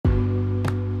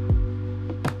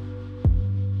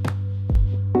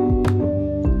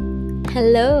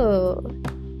Hello,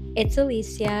 it's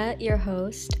Alicia, your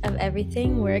host of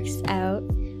Everything Works Out.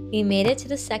 We made it to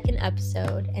the second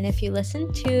episode, and if you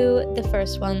listened to the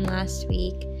first one last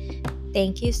week,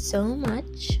 thank you so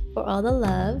much for all the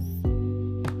love.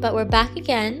 But we're back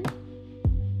again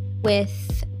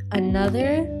with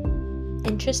another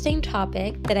interesting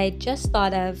topic that I just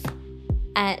thought of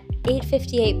at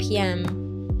 8:58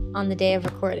 p.m. on the day of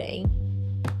recording.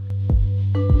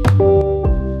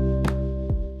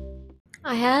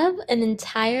 I have an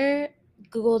entire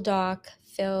Google Doc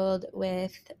filled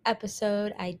with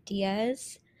episode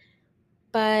ideas,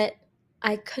 but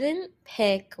I couldn't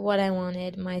pick what I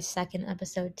wanted my second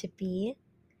episode to be.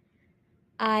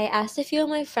 I asked a few of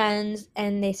my friends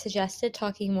and they suggested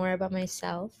talking more about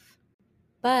myself,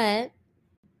 but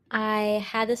I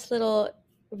had this little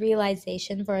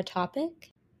realization for a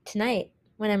topic tonight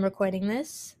when I'm recording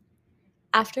this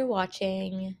after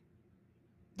watching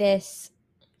this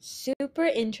super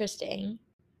interesting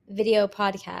video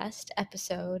podcast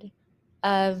episode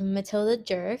of Matilda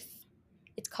Djerf.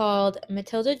 It's called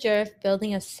Matilda Djerf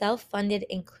Building a Self-Funded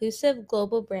Inclusive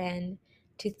Global Brand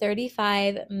to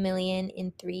 35 million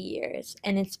in 3 years.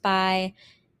 And it's by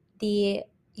the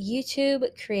YouTube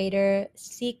creator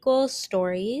Sequel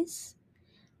Stories.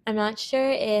 I'm not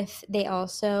sure if they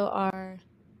also are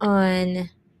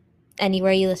on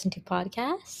anywhere you listen to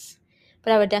podcasts,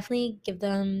 but I would definitely give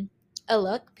them a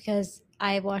look because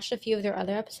I watched a few of their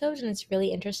other episodes and it's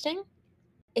really interesting.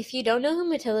 If you don't know who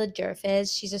Matilda Djerf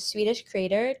is, she's a Swedish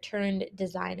creator turned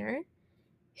designer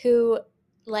who,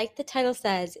 like the title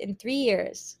says, in 3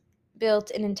 years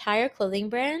built an entire clothing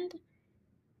brand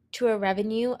to a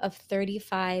revenue of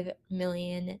 $35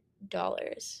 million.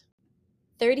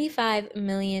 $35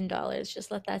 million,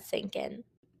 just let that sink in.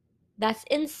 That's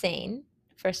insane,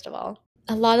 first of all.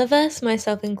 A lot of us,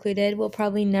 myself included, will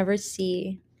probably never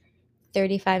see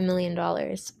 $35 million,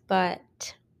 but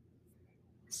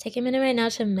let's take a minute right now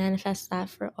to manifest that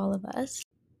for all of us.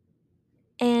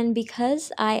 And because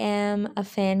I am a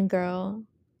fangirl,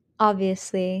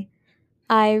 obviously,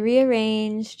 I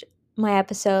rearranged my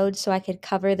episode so I could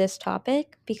cover this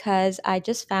topic because I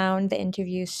just found the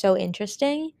interview so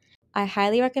interesting. I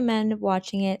highly recommend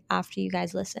watching it after you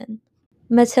guys listen.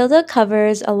 Matilda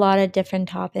covers a lot of different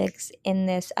topics in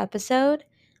this episode,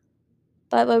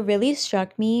 but what really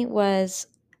struck me was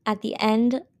at the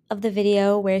end of the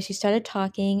video where she started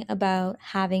talking about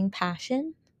having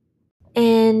passion.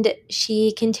 And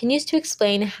she continues to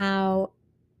explain how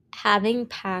having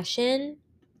passion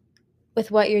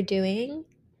with what you're doing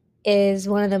is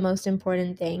one of the most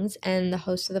important things. And the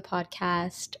host of the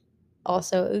podcast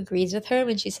also agrees with her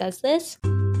when she says this.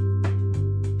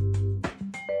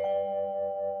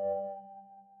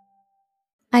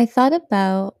 I thought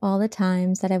about all the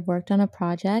times that I've worked on a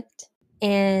project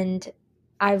and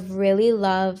I've really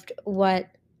loved what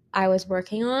I was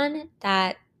working on,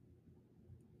 that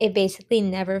it basically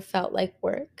never felt like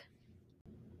work.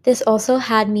 This also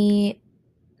had me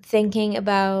thinking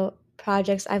about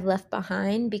projects I've left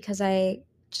behind because I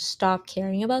just stopped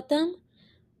caring about them.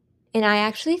 And I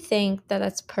actually think that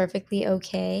that's perfectly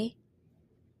okay,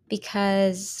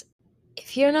 because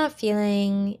if you're not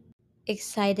feeling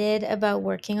excited about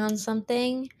working on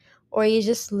something, or you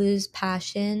just lose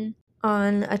passion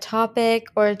on a topic,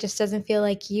 or it just doesn't feel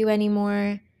like you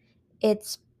anymore,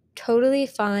 it's totally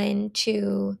fine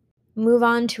to move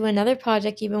on to another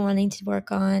project you've been wanting to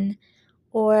work on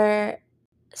or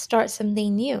start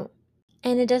something new.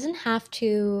 And it doesn't have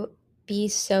to be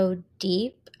so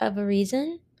deep of a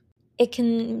reason. It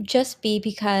can just be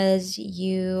because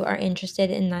you are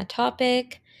interested in that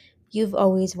topic, you've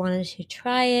always wanted to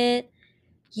try it,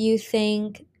 you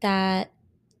think that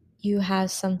you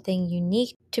have something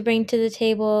unique to bring to the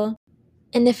table.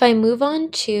 And if I move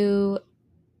on to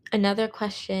another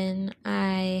question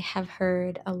I have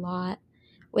heard a lot,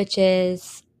 which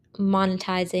is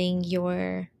monetizing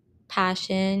your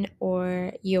passion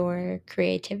or your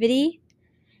creativity.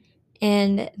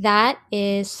 And that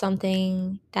is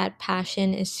something that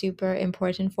passion is super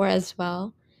important for as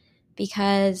well,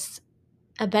 because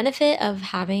a benefit of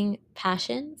having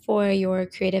passion for your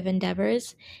creative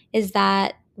endeavors is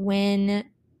that when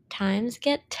times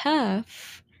get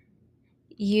tough,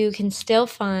 you can still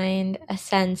find a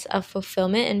sense of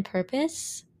fulfillment and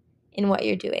purpose in what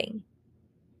you're doing.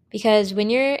 Because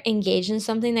when you're engaged in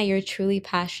something that you're truly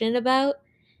passionate about,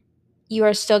 you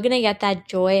are still going to get that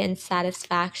joy and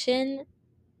satisfaction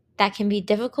that can be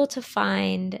difficult to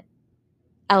find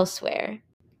elsewhere.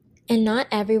 And not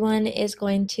everyone is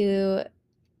going to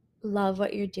love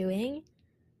what you're doing,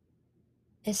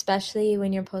 especially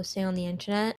when you're posting on the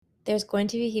internet. There's going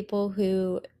to be people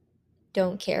who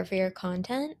don't care for your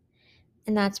content,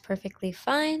 And that's perfectly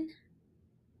fine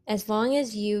as long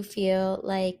as you feel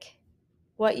like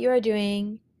what you are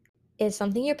doing is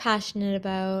something you're passionate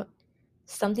about,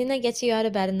 something that gets you out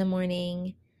of bed in the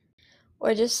morning,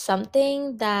 or just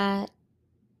something that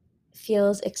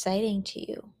feels exciting to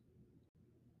you.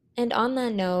 And on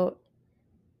that note,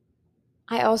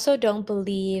 I also don't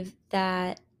believe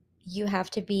that you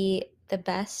have to be the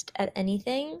best at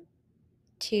anything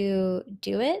to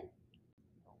do it.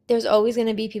 There's always going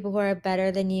to be people who are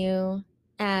better than you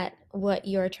at what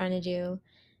you're trying to do.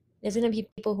 There's going to be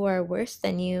people who are worse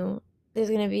than you. There's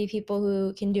going to be people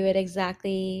who can do it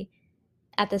exactly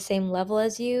at the same level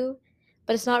as you.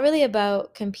 But it's not really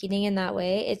about competing in that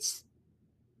way. It's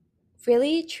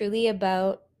really, truly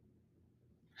about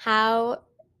how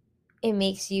it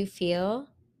makes you feel.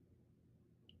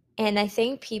 And I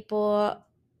think people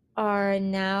are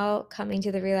now coming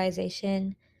to the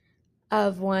realization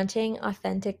of wanting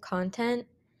authentic content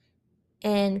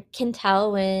and can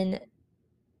tell when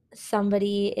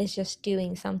somebody is just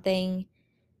doing something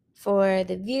for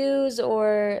the views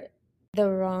or the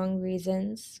wrong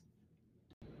reasons.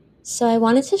 So, I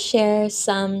wanted to share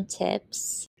some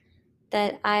tips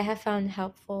that I have found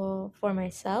helpful for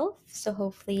myself. So,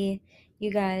 hopefully,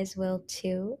 you guys will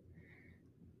too.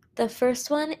 The first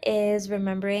one is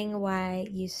remembering why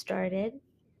you started,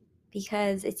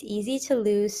 because it's easy to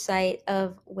lose sight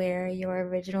of where your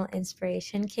original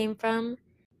inspiration came from.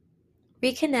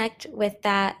 Reconnect with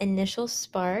that initial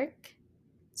spark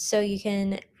so you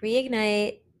can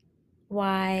reignite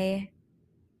why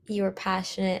you were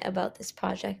passionate about this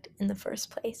project in the first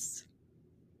place.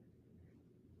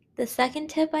 The second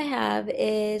tip I have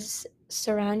is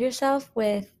surround yourself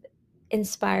with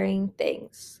inspiring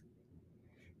things.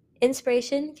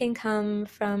 Inspiration can come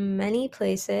from many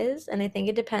places, and I think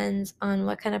it depends on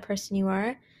what kind of person you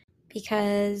are,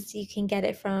 because you can get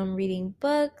it from reading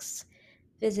books,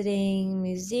 visiting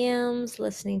museums,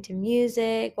 listening to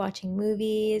music, watching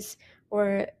movies,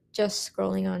 or just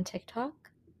scrolling on TikTok.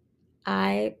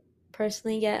 I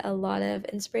personally get a lot of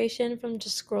inspiration from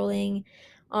just scrolling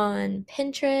on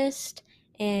Pinterest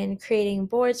and creating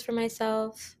boards for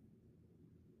myself.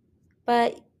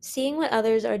 But seeing what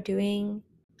others are doing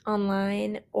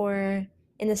online or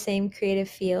in the same creative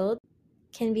field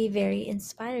can be very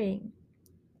inspiring.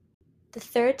 The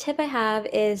third tip I have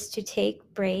is to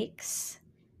take breaks.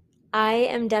 I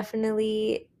am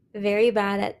definitely very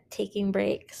bad at taking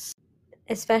breaks,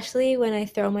 especially when I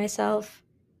throw myself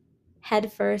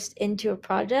headfirst into a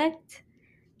project.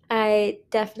 I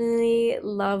definitely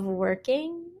love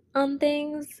working on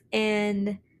things,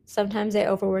 and sometimes I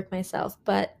overwork myself,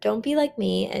 but don't be like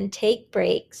me and take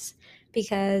breaks,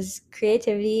 because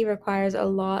creativity requires a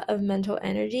lot of mental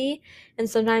energy, and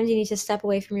sometimes you need to step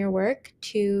away from your work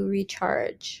to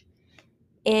recharge.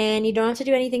 And you don't have to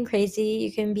do anything crazy.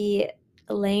 You can be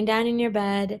laying down in your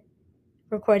bed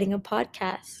recording a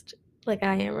podcast like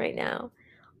I am right now,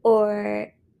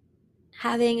 or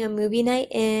having a movie night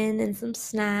in and some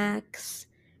snacks.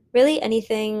 Really,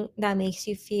 anything that makes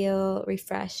you feel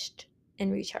refreshed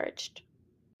and recharged.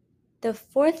 The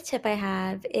fourth tip I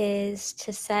have is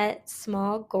to set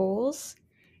small goals.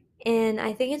 And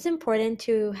I think it's important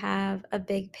to have a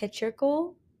big picture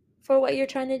goal for what you're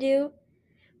trying to do,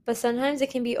 but sometimes it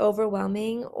can be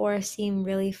overwhelming or seem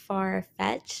really far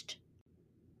fetched.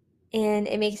 And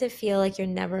it makes it feel like you're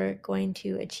never going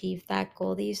to achieve that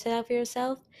goal that you set out for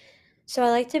yourself. So I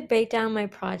like to break down my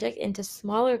project into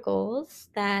smaller goals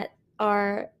that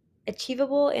are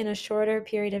achievable in a shorter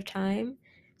period of time,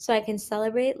 so I can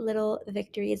celebrate little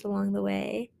victories along the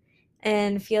way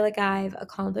and feel like I've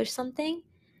accomplished something.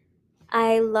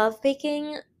 I love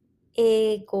making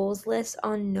a goals list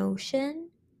on Notion.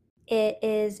 It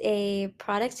is a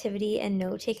productivity and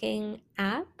note-taking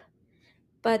app,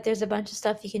 but there's a bunch of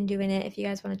stuff you can do in it if you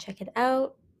guys want to check it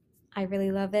out. I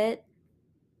really love it.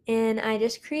 And I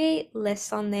just create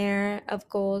lists on there of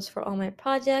goals for all my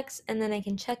projects, and then I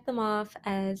can check them off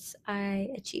as I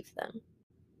achieve them.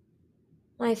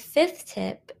 My fifth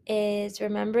tip is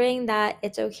remembering that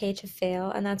it's okay to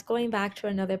fail, and that's going back to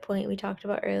another point we talked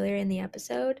about earlier in the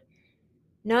episode.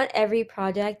 Not every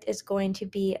project is going to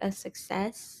be a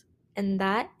success, and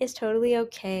that is totally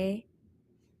okay.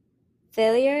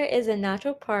 Failure is a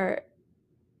natural part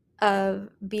of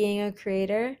being a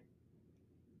creator,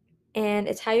 and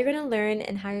it's how you're going to learn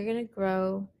and how you're going to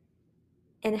grow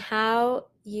and how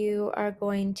you are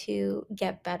going to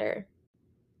get better.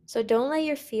 So don't let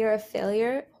your fear of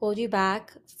failure hold you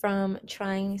back from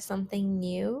trying something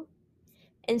new.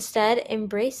 Instead,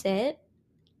 embrace it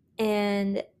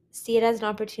and see it as an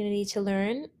opportunity to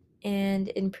learn and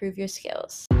improve your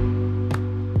skills.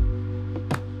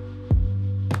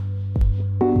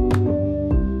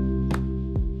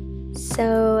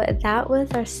 So that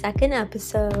was our second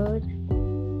episode.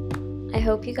 I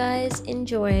hope you guys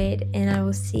enjoyed, and I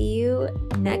will see you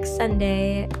next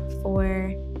Sunday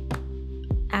for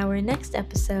our next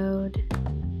episode,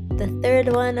 the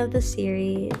third one of the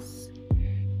series.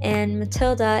 And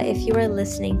Matilda, if you are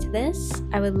listening to this,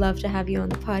 I would love to have you on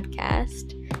the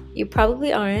podcast. You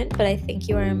probably aren't, but I think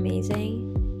you are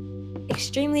amazing,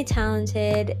 extremely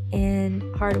talented, and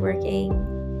hardworking.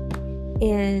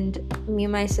 And me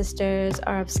and my sisters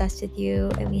are obsessed with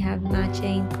you, and we have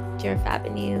matching Djerf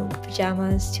Avenue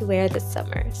pajamas to wear this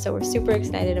summer. So we're super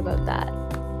excited about that.